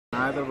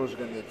neither of us are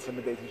going to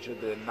intimidate each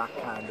other in that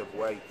kind of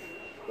way.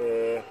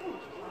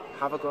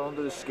 Have I gone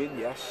under the skin?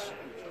 Yes.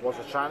 Was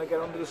I trying to get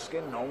under the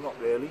skin? No, not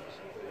really.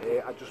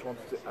 I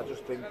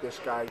just think this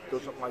guy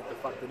doesn't like the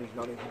fact that he's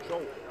not in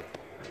control.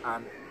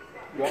 And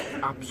what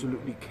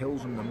absolutely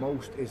kills him the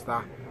most is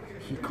that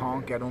he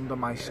can't get under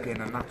my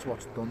skin, and that's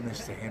what's done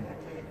this to him.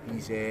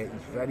 He's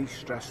very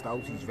stressed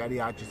out, he's very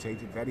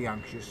agitated, very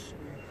anxious,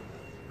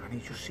 and he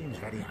just seems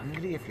very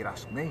angry, if you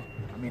ask me.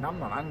 I mean, I'm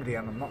not angry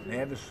and I'm not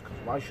nervous, because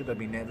why should I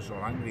be nervous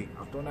or angry?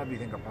 I've done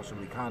everything I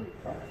possibly can.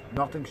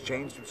 Nothing's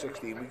changed from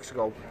 16 weeks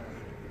ago.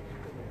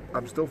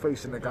 I'm still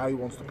facing a guy who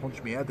wants to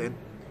punch me head in,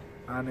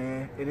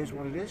 and it is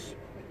what it is.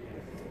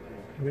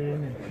 We're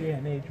in a day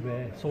and age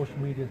where social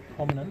media is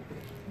prominent.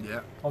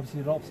 Yeah.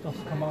 Obviously, a lot of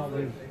stuff's come out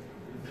with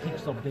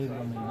pictures of David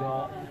on the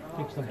yacht,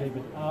 pictures of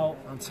David out.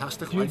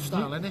 Fantastic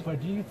lifestyle, isn't it?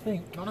 But do you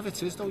think... None of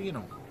it is, though, you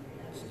know.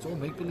 It's all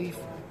make-believe.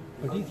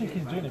 But do you think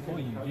he's doing it for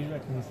you? Do you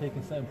reckon he's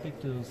taking certain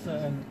pictures,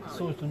 certain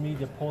social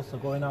media posts are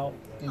going out?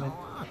 No,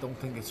 I don't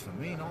think it's for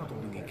me, no. I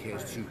don't think he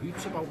cares two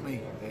hoots about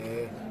me.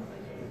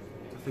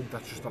 I think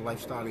that's just a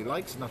lifestyle he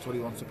likes, and that's what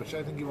he wants to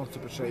portray. I think he wants to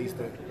portray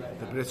the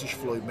British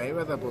Floyd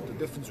Mayweather, but the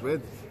difference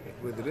with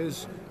it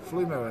is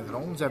Floyd Mayweather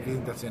owns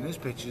everything that's in his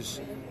pictures.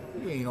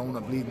 You ain't own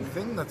a bleeding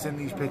thing that's in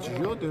these pictures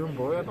you're doing,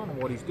 boy. I don't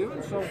know what he's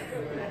doing, so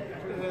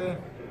I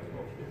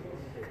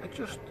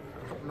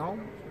don't know.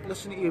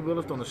 Listen, he will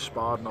have done a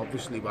sparring,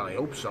 obviously. Well, I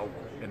hope so,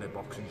 in a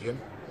boxing gym.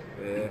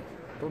 I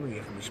don't think he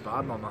can be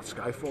sparring on that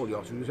Skyfall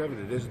yacht, whoever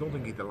it is. I don't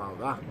think he'd allow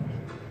that.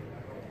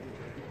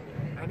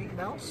 Anything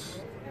else?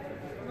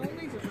 No,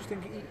 mate, I just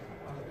think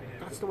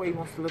that's the way he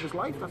wants to live his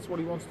life. That's what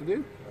he wants to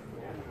do.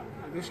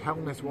 This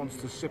helmet wants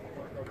to sip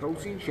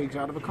protein shakes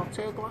out of a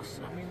cocktail glass.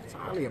 I mean, it's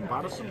highly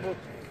embarrassing, but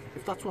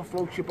if that's what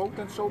floats your boat,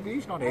 then so be.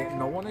 He's not hurting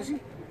no one, is he?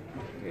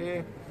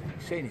 He's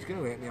saying he's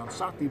going to hurt me on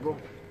Saturday, but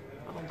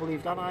I don't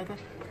believe that either.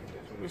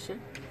 So we'll see.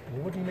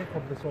 Well, what do you make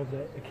of the sort of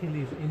the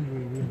Achilles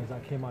injury rumours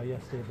that came out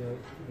yesterday?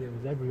 It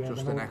was everywhere.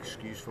 Just an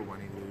excuse for when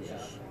he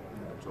loses.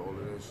 That's all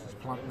it is. He's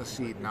planting the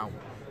seed now.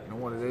 You know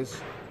what it is?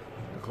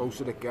 The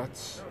closer it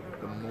gets,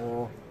 the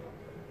more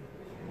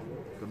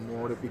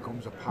it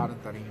becomes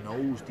apparent that he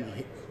knows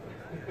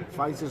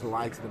fighters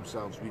lie to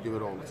themselves. We do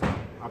it all the time.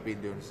 I've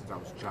been doing it since I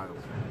was a child.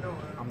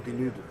 I'm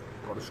deluded,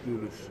 got a screw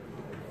loose.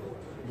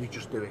 We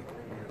just do it.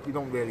 You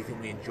don't really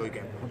think we enjoy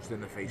getting punched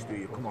in the face, do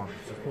you? Come on,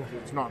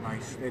 it's not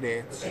nice. It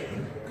hurts.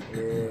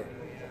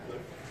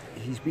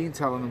 He's been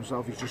telling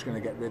himself he's just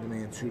going to get rid of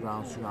me in 2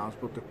 rounds,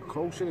 but the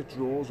closer it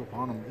draws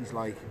upon him, he's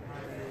like,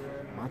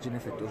 imagine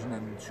if it doesn't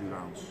end in 2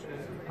 rounds.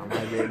 Am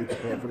I really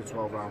prepared for a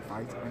 12-round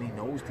fight? And he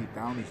knows deep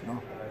down he's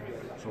not.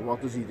 So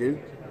what does he do?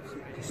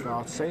 He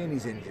starts saying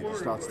he's injured. He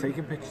starts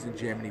taking pictures in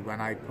Germany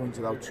when I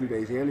pointed out 2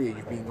 days earlier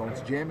you've been going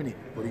to Germany,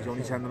 but he's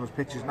only sending us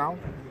pictures now.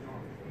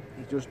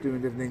 He's just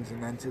doing different things,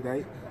 and then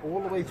today, all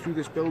the way through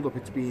this build-up,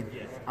 it's been,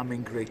 I'm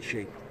in great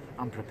shape.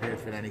 I'm prepared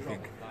for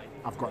anything.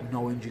 I've got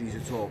no injuries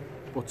at all.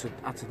 But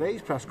at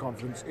today's press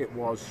conference, it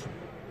was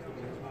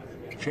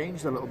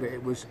changed a little bit.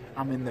 It was,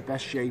 I'm in the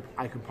best shape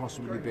I can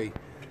possibly be.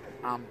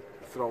 I'm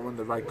throwing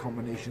the right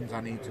combinations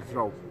I need to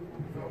throw.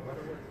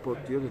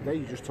 But the other day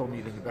you just told me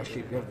you're in the best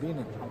shape you've ever been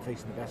in. I'm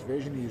facing the best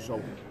version of you,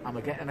 so am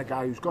I getting a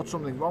guy who's got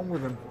something wrong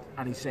with him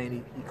and he's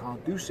saying he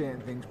can't do certain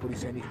things, but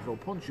he's saying he can throw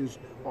punches,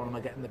 or am I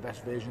getting the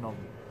best version of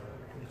him?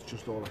 It's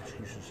just all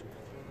excuses.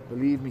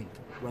 Believe me,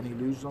 when he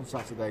loses on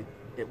Saturday,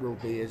 it will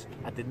be as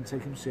I didn't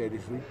take him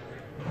seriously.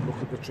 Look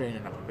at the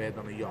training I prepared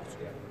on a yacht.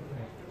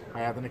 I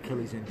had an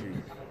Achilles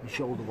injury. My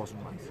shoulder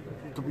wasn't right.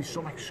 There'll be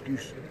some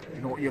excuse.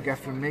 You know what you'll get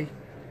from me?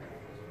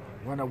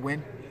 When I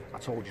win, I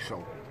told you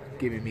so.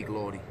 Giving me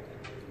glory.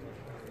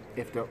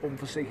 If the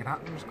unforsaken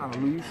happens and I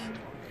lose,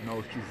 no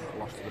excuse.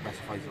 Lost to the best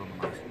fighter on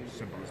the night.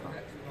 Simple as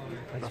that.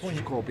 That's what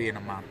you call being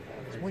a man.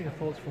 So what are your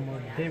thoughts from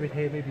David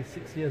Haye maybe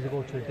 6 years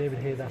ago to David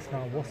Haye that's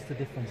now? What's the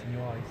difference in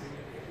your eyes?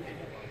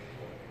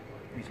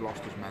 He's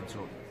lost his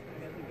mentor.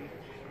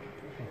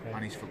 Okay.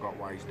 And he's forgot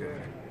why he's doing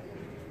it.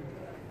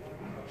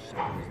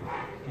 Simple as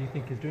that. Do you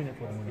think he's doing it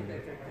for the money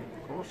then?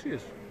 Of course he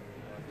is.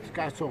 This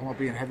guy's talking about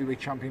being heavyweight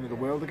champion of the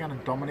world again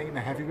and dominating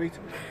the heavyweight.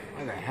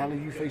 Why the hell are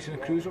you facing a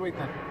cruiserweight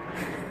then?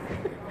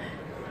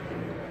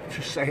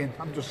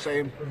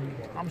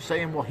 I'm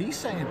saying what he's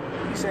saying.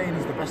 He's saying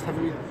he's the best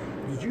heavyweight.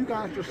 Did you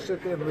guys just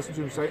sit there and listen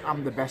to him say,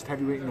 I'm the best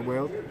heavyweight in the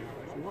world?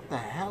 So what the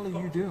hell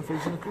are you doing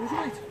facing a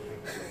cruiserweight?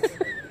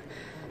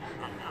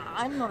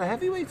 I'm not a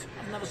heavyweight.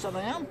 I've never said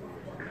I am.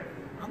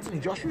 Anthony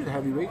Joshua's a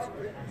heavyweight.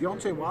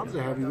 Deontay Wilder's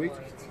a heavyweight.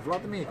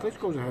 Vladimir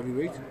Klitschko's a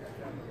heavyweight.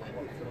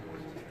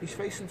 He's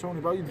facing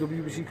Tony Bellew,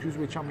 WBC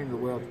Cruiserweight Champion of the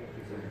world.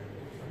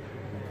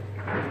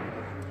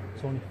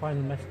 So any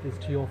final messages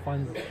to your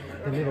fans,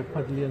 the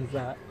Liverpudlians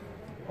that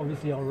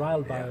obviously are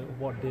riled by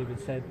what David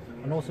said,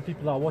 and also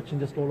people that are watching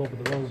just all over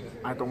the world?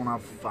 I don't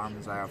have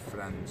fans, I have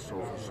friends, so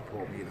if you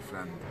support me, a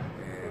friend.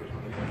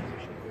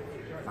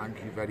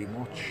 Thank you very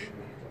much.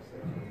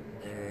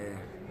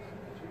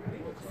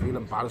 I feel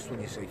embarrassed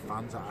when you say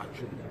fans.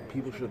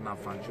 People shouldn't have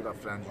fans, should have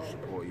friends who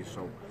support you.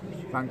 So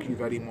thank you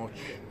very much.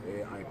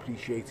 I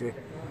appreciate it.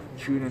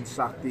 Tune in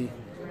Saturday.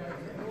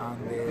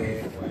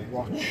 and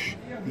watch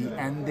the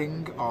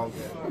ending of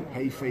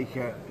Haye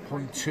Faker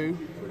Point 2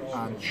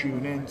 and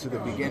tune in to the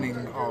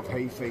beginning of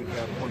Haye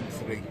Faker Point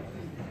 3.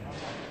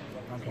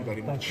 Thank you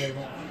very much.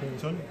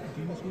 Son,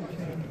 do you know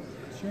something?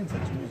 Shane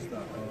said to us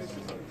that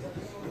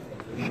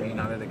Shane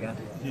at it again.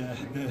 yeah,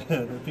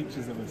 the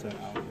pictures that were sent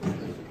out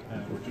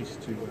were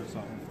just to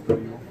sort of put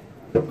you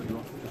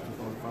off just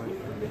before the fight.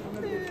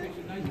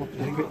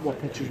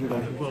 What pictures were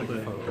there? Well, the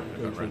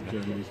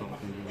Germany sort of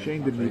thing.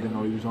 Shane didn't even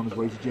know he was on his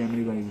way to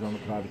Germany when he was on a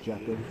private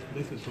jet there.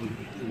 This is something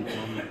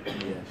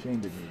Yeah, Shane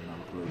didn't even have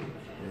a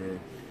clue.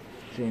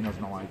 Shane has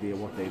no idea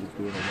what David's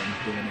doing or when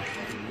he's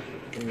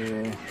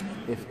doing it.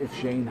 If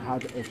Shane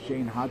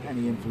had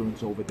any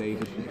influence over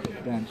David,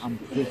 then I'm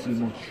pretty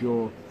much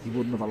sure he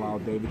wouldn't have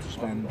allowed David to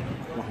spend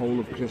the whole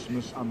of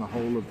Christmas and the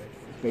whole of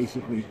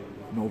basically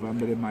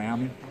November in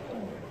Miami.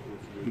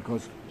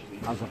 Because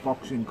as a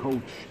boxing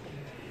coach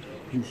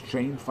who's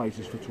trained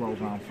fighters for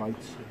 12-round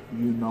fights,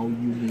 you know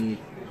you need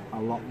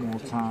a lot more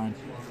time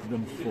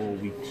than 4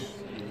 weeks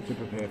to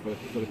prepare for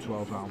a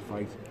 12-round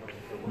fight.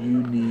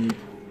 You need...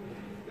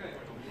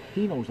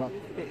 He knows that.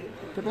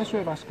 The best way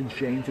of asking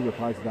Shane to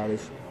reply to that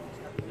is,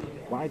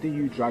 why do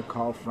you drag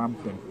Carl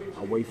Frampton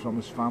away from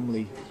his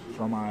family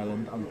from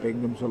Ireland and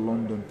bring him to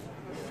London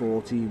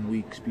 14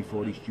 weeks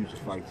before he's due to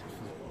fight?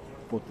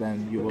 But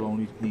then you will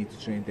only need to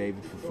train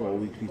David for 4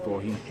 weeks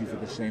before he's due for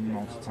the same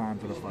amount of time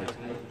for the fight.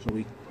 So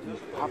he's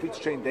happy to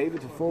train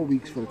David for 4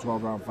 weeks for the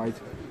 12-round fight,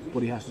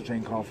 but he has to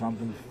train Carl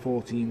Frampton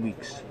for 14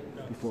 weeks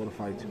before the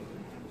fight. Do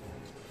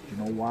you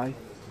know why?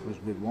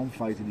 Because with one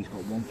fighter, he's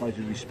got one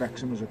fighter who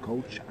respects him as a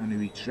coach and who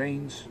he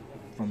trains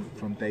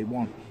from day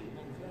one.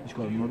 He's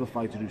got another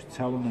fighter who's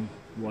telling him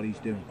what he's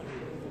doing.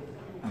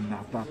 And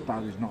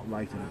that is not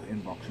right in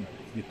boxing.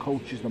 Your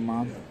coach is the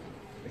man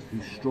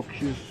who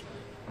structures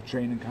a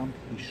training camp.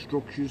 He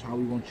structures how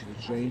he wants you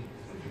to train.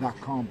 That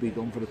can't be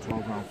done for the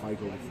 12-round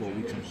fight over 4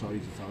 weeks, I'm sorry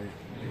to tell you.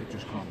 It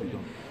just can't be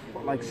done.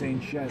 But like Shane,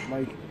 he's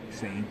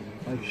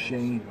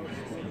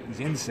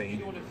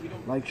insane.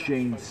 Like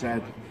Shane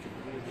said,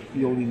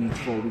 he only needs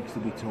 4 weeks to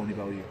beat Tony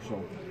Bellew.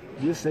 So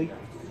we'll see.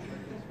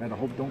 And I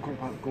hope don't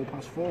go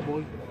past 4,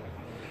 boy.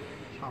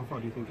 How far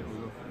do you think it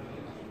will go?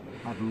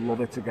 I'd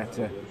love it to get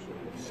to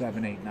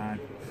 7, 8, 9.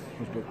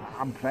 But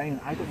I'm praying.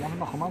 I don't want to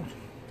knock him out.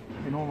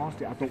 In all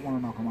honesty, I don't want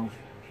to knock him out,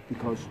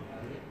 because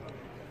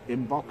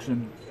in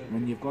boxing,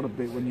 when you've got a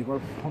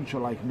puncher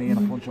like me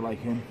and a puncher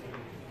like him,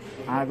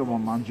 either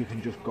one lands, you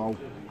can just go.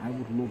 I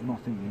would love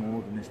nothing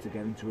more than this to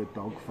get into a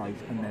dog fight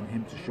and then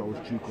him to show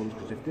his true colours,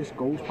 because if this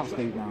goes past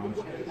 8 rounds,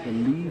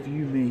 believe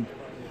you me,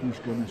 he's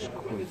going to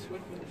quit.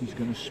 He's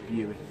going to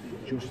spew it.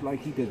 Just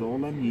like he did all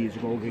them years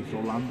ago against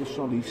Orlando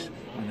Solis,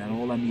 and then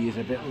all them years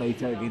a bit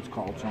later against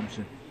Carl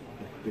Thompson.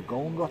 The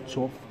going got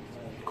tough,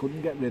 he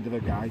couldn't get rid of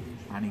a guy,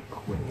 and he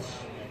quits.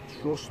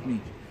 Trust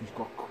me, he's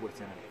got quit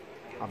in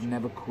it. I've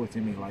never quit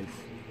in my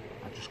life.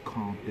 I just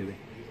can't do it.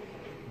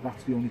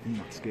 That's the only thing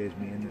that scares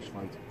me in this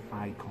fight.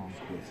 I can't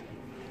quit.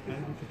 Have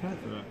you prepared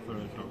for a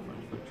dog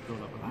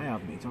fight? I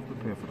have, mate. I've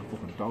prepared for a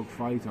fucking dog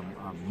fight,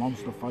 a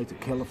monster fight, a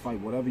killer fight,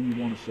 whatever you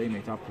want to say,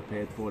 mate. I've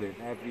prepared for it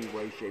in every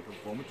way, shape and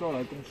form. It's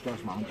alright, don't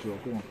stress, man. Sure,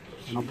 go on.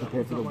 I've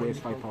prepared for the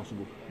worst fight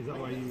possible. Is that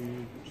why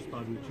you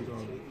sparred with Chico?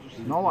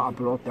 No, I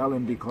brought Del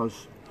in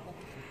because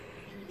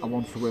I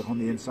wanted to work on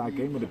the inside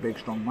game with a big,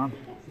 strong man.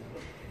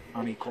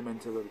 And he come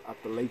into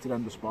at the later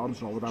end of sparring,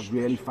 so I would have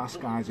really fast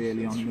guys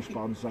early on in the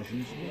sparring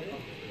sessions.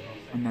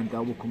 And then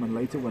Del will come in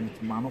later when it's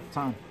man-up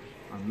time.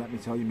 And let me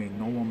tell you, mate,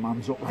 no one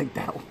mans up like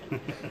Del.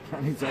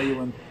 Let me tell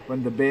you,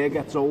 when the bear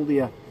gets hold of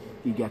you,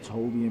 he gets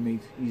hold of you,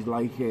 mate. He's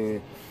like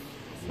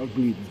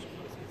bleeding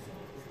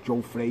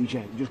Joe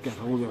Frazier. He just gets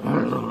hold of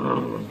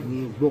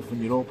you,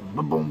 roughing you up, and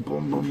boom, boom,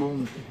 boom, boom,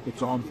 boom,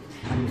 it's on.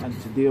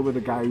 And to deal with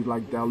a guy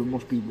like Del, who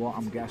must be, what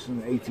I'm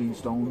guessing, 18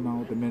 stone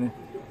now at the minute,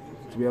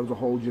 to be able to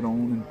hold your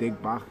own and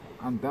dig back.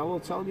 And Del will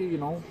tell you, you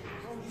know,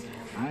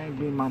 I ain't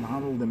been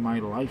manhandled in my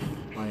life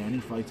by any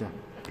fighter,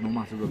 no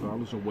matter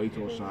regardless of weight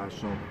or size.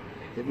 So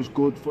it was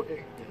good for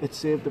it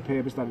served the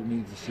purpose that it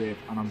needed to serve,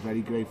 and I'm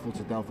very grateful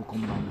to Del for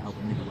coming on and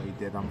helping me the way he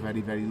did. I'm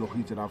very, very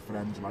lucky to have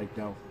friends like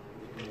Del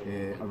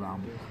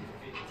around me.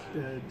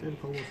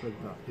 David Cole said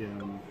that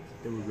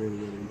they were really,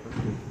 really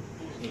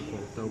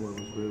impressed. Del was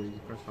really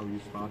impressed how you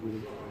sparred with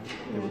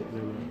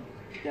him.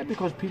 Yeah,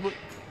 because people,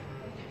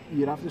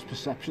 you have this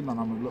perception that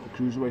I'm a little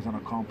cruiserweight and I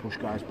can't push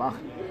guys back.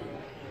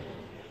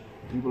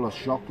 People are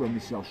shocked when they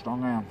see how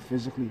strong I am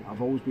physically.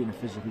 I've always been a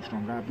physically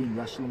strong guy. I've been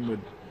wrestling with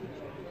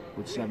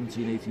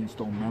 17, 18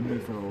 stone memory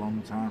for a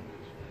long time.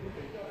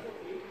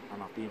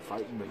 And I've been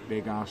fighting with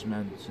big ass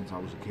men since I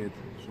was a kid.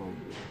 So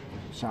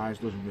size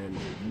doesn't really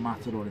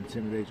matter or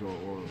intimidate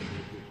or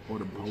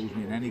impose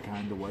me in any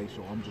kind of way.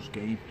 So I'm just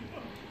game.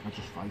 I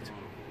just fight.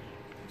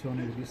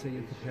 Tony, would you say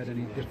you prepared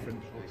any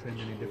different or trained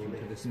any different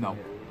to this? No.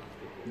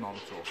 Not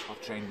at all.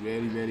 I've trained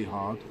really, really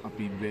hard. I've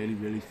been really,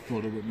 really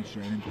thorough with my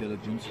training,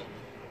 diligence.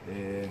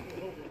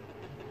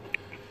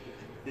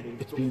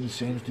 it's been the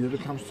same as the other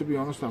camps, to be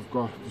honest.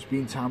 There's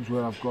been times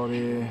where I've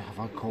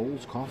had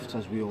colds, coughs,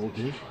 as we all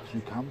do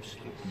through camps.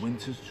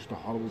 Winter's just a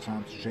horrible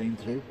time to train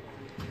through,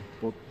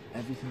 but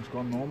everything's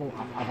gone normal.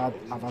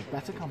 I've had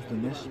better camps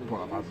than this,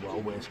 but I've had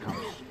well worse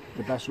camps.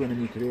 The best win in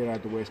my career, I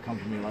had the worst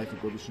camp of my life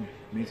at Goodison.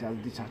 Mate, I had a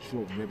detached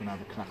floating rib and I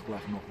had a cracked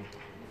left knuckle.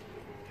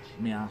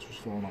 My arse was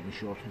falling off my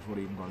shorts before I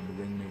even got in the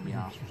ring. My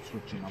arse was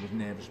twitching. I was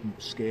nervous,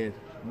 scared.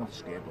 Not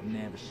scared, but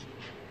nervous.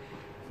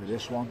 For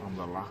this one, I'm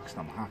relaxed,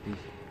 I'm happy.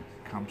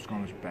 Camp's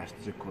gone as best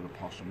as it could have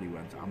possibly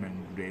went. I'm in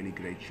really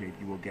great shape.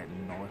 You will get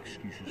no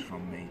excuses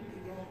from me,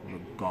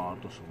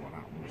 regardless of what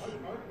happens.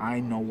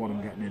 I know what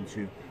I'm getting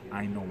into.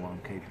 I know what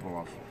I'm capable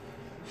of.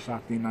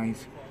 Saturday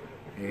night,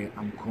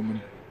 I'm coming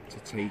to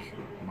take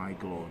my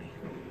glory.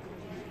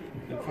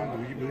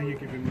 Will you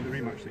give him the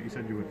rematch that you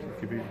said you would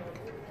give him?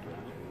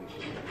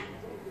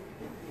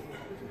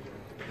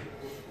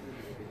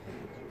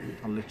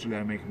 I'll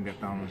literally make him get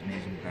down on his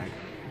knees and beg.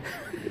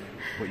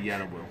 But yeah,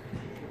 I will.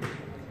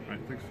 Right,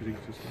 thanks for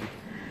just.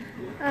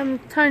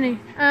 Tony,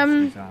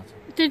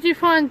 did you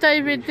find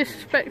David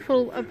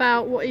disrespectful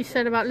about what he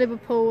said about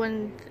Liverpool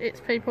and its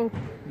people?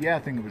 Yeah, I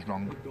think it was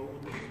wrong.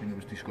 I think it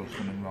was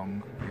disgusting and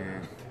wrong.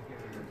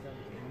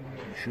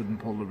 You shouldn't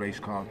pull the race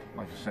card,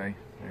 like I say.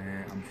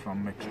 I'm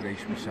from mixed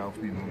race myself.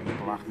 My mother's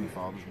black, my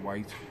father's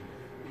white.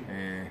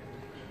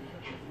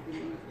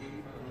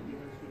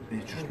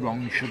 It's just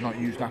wrong. You should not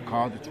use that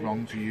card. It's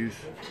wrong to use.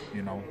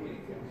 You know,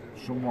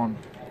 someone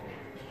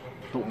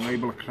don't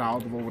label a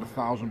crowd of over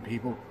 1,000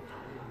 people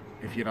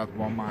if you had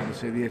one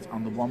mindless idiot,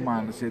 and the one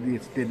mindless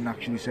idiot didn't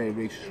actually say a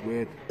racist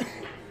word.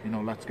 You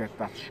know, let's get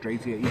that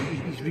straight here.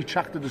 He's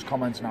retracted his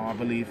comments now, I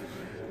believe,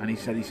 and he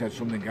said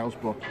something else,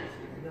 but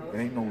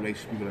there ain't no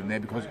racist people in there,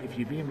 because if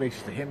you're being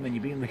racist to him, then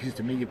you're being racist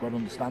to me. You've got to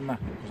understand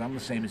that, because I'm the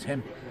same as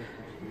him.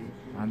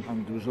 And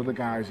there was other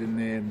guys in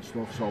there and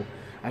stuff, so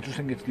I just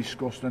think it's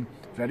disgusting,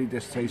 very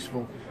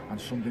distasteful, and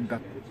something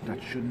that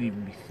shouldn't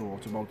even be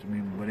thought about. I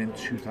mean, we're in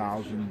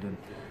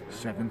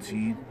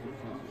 2017.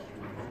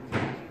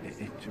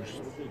 It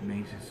just,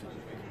 mate, it's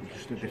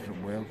just a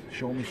different world.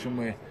 Show me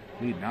somewhere,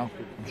 read now.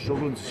 I'm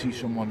struggling to see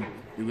someone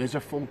who is a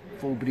full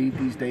breed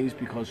these days,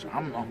 because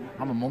I'm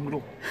a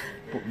mongrel.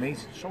 But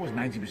mate, so is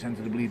 90%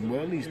 of the bleeding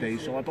world these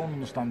days, so I don't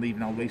understand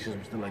even how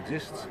racism still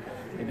exists.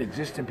 It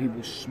exists in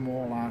people's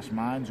small ass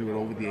minds who are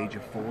over the age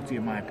of 40,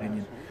 in my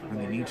opinion, and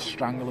they need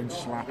strangling,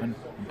 slapping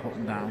and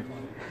putting down.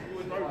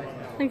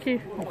 Thank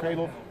you. Okay,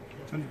 love.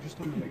 Tony, just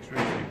on the mixed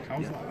race thing,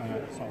 how's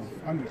that sort of,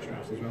 I'm mixed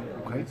race as well.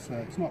 Okay.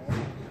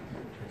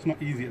 It's not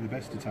easy at the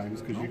best of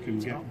times, because you can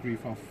get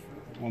grief off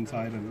one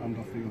side and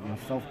off the other. I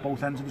felt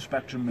both ends of the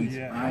spectrum, mate.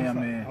 Yeah,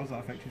 how's that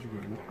affected you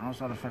growing up? How's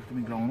that affected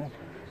me growing up?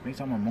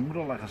 Mate, I'm a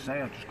mongrel, like I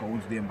say. I just go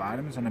into the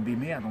environments and I be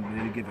me. I don't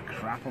really give a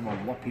crap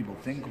about what people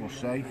think or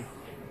say.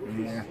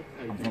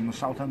 I'm from the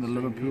south end of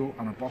Liverpool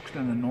and I boxed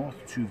in the north,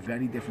 two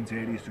very different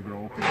areas to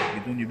grow up in. If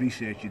you'd done your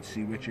research, you'd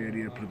see which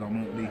area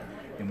predominantly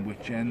in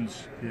which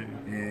ends.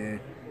 And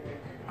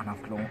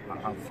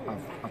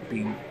I've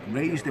been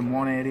raised in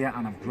one area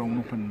and I've grown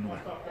up in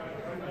another.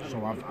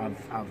 So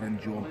I've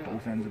endured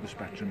both ends of the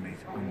spectrum,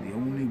 mate. And the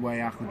only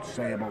way I could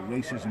say about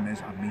racism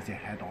is I'd meet it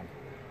head on.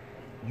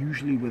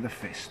 Usually with a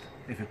fist,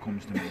 if it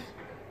comes to me.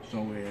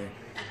 So,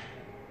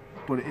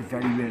 but it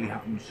very rarely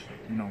happens,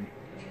 you know.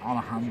 On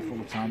a handful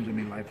of times in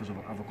my life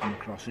I've come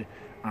across it,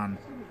 and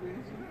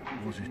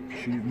was it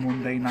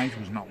Monday night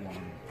was not one of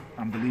them.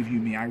 And believe you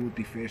me, I would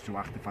be first to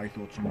act if I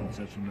thought someone had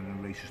said something in a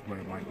racist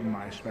way,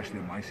 especially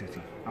in my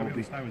city. I would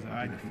be the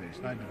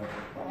first.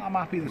 Well, I'm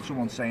happy that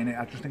someone's saying it.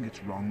 I just think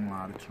it's wrong,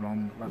 lad. It's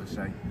wrong. Like I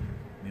say,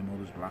 my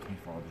mother's black, my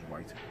father's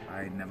white.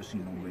 I had never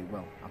seen no way.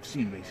 Well, I've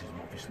seen racism,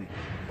 obviously.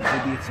 There's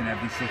idiots in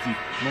every city.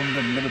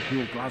 London,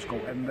 Liverpool, Glasgow,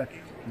 Edinburgh.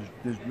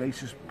 There's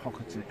racist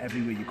pockets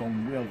everywhere you go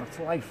in the world. That's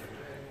life.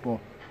 But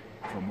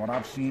from what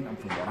I've seen and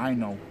from what I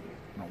know,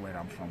 not where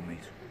I'm from,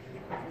 mate.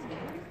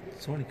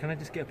 Sonny, can I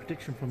just get a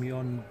prediction from you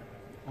on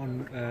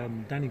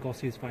Danny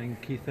Garcia's fighting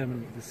Keith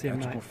Thurman the same night?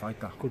 It's a good fight,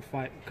 that. Good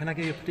fight. Can I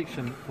get your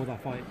prediction for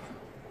that fight?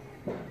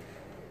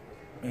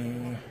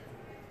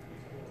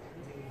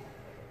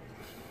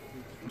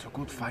 It's a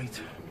good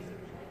fight.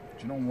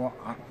 Do you know what?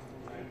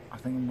 I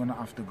think I'm going to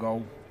have to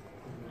go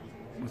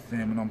with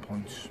Thurman on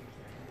points.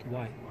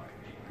 Why?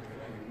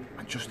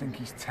 I just think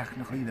he's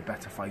technically the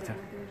better fighter.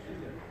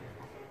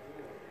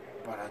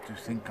 But I do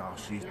think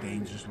Garcia's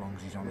dangerous as long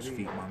as he's on his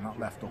feet, man. That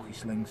left hook he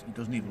slings, he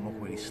doesn't even look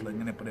where he's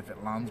slinging it, but if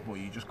it lands, boy,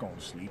 you just go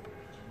to sleep.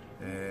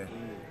 I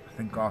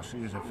think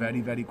Garcia is a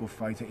very, very good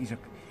fighter. He's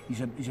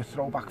a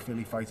throwback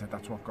Philly fighter,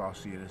 that's what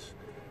Garcia is.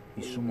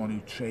 He's someone who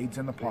trades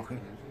in the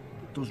pocket,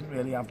 doesn't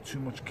really have too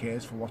much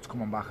cares for what's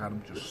coming back at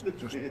him, just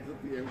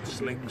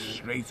slings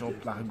straight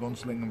up like a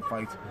gunslinging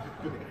fight.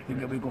 I think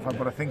it'll be a good fight,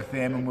 but I think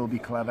Thurman will be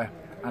clever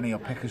and he'll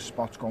pick his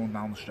spots going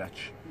down the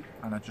stretch.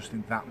 And I just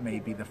think that may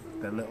be the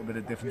little bit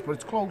of difference, but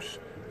it's close.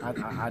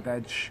 I'd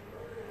edge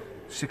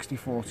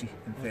 60-40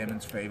 in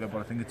Thurman's favour,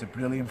 but I think it's a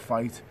brilliant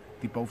fight.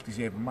 They both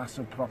deserve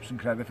massive props and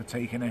credit for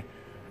taking it,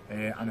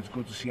 and it's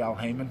good to see Al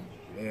Heyman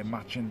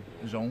matching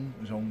his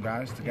own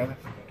guys together.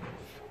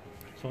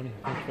 Sony,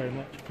 thank you very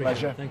much. Appreciate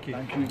Pleasure. it. Thank you.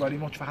 Thank you very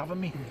much for having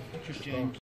me. Just James.